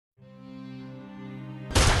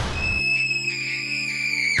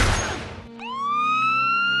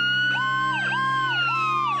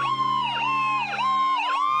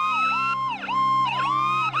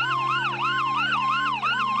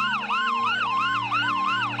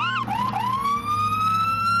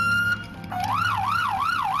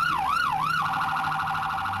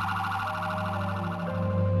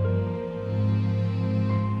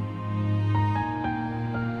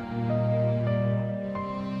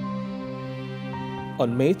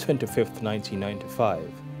On May 25,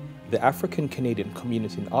 1995, the African-Canadian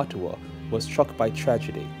community in Ottawa was struck by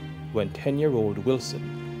tragedy when 10-year-old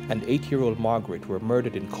Wilson and 8-year-old Margaret were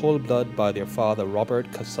murdered in cold blood by their father Robert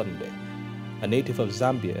Kasunde, a native of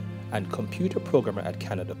Zambia and computer programmer at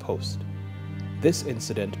Canada Post. This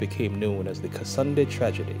incident became known as the Kasunde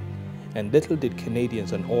tragedy, and little did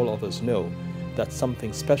Canadians and all others know that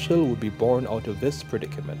something special would be born out of this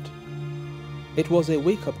predicament. It was a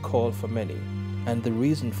wake-up call for many, and the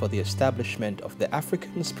reason for the establishment of the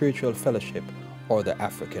African Spiritual Fellowship, or the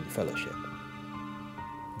African Fellowship.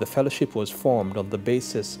 The fellowship was formed on the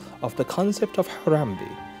basis of the concept of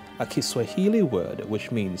Harambee, a Kiswahili word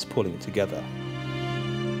which means pulling together.